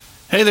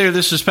Hey there,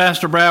 this is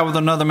Pastor Brad with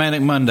another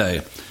Manic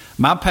Monday.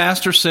 My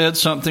pastor said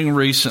something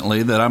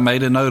recently that I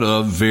made a note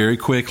of very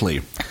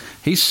quickly.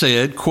 He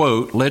said,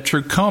 quote, "Let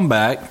your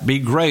comeback be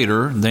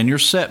greater than your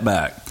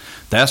setback."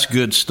 That's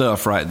good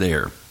stuff right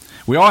there.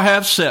 We all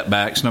have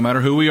setbacks no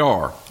matter who we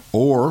are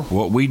or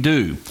what we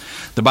do.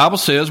 The Bible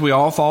says we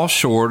all fall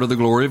short of the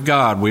glory of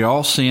God. We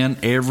all sin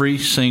every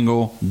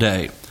single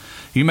day.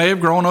 You may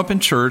have grown up in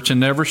church and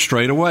never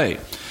strayed away.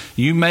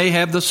 You may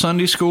have the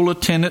Sunday school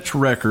attendance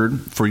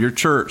record for your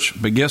church,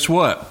 but guess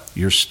what?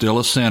 You're still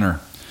a sinner.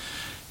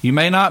 You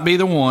may not be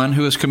the one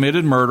who has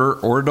committed murder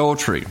or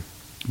adultery,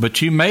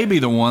 but you may be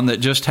the one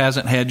that just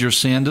hasn't had your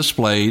sin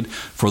displayed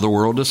for the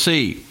world to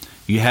see.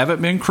 You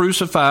haven't been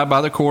crucified by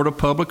the court of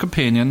public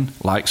opinion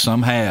like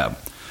some have.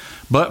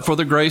 But for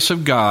the grace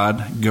of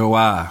God, go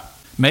I.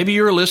 Maybe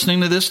you're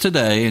listening to this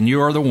today and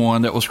you are the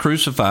one that was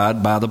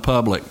crucified by the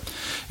public.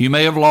 You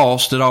may have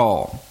lost it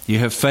all. You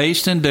have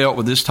faced and dealt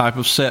with this type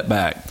of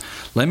setback.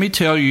 Let me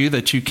tell you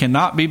that you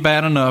cannot be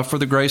bad enough for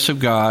the grace of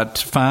God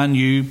to find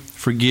you,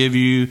 forgive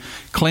you,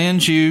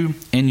 cleanse you,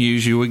 and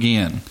use you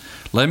again.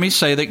 Let me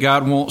say that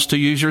God wants to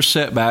use your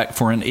setback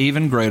for an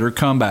even greater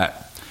comeback.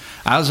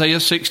 Isaiah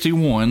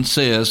 61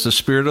 says, "The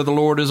Spirit of the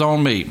Lord is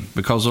on me,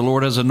 because the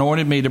Lord has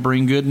anointed me to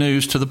bring good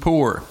news to the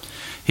poor.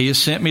 He has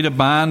sent me to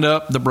bind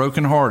up the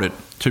brokenhearted,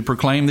 to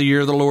proclaim the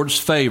year of the Lord's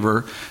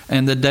favor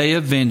and the day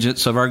of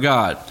vengeance of our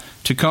God,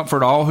 to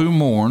comfort all who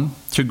mourn,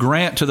 to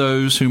grant to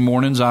those who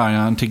mourn in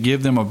Zion, to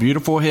give them a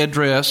beautiful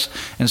headdress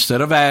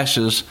instead of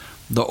ashes,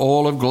 the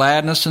oil of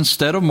gladness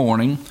instead of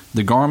mourning,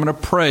 the garment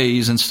of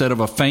praise instead of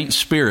a faint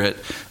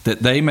spirit,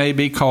 that they may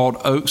be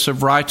called oaks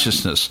of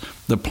righteousness,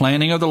 the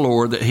planting of the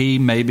Lord, that he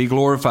may be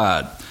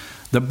glorified."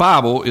 The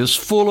Bible is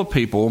full of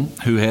people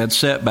who had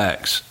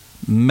setbacks,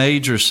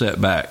 major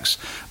setbacks,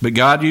 but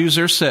God used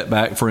their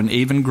setback for an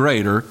even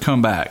greater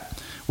comeback.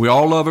 We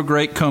all love a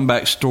great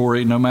comeback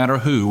story no matter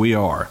who we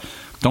are.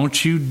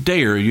 Don't you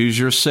dare use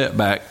your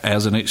setback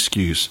as an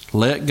excuse.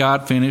 Let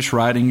God finish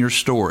writing your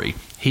story.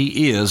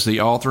 He is the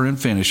author and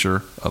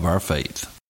finisher of our faith.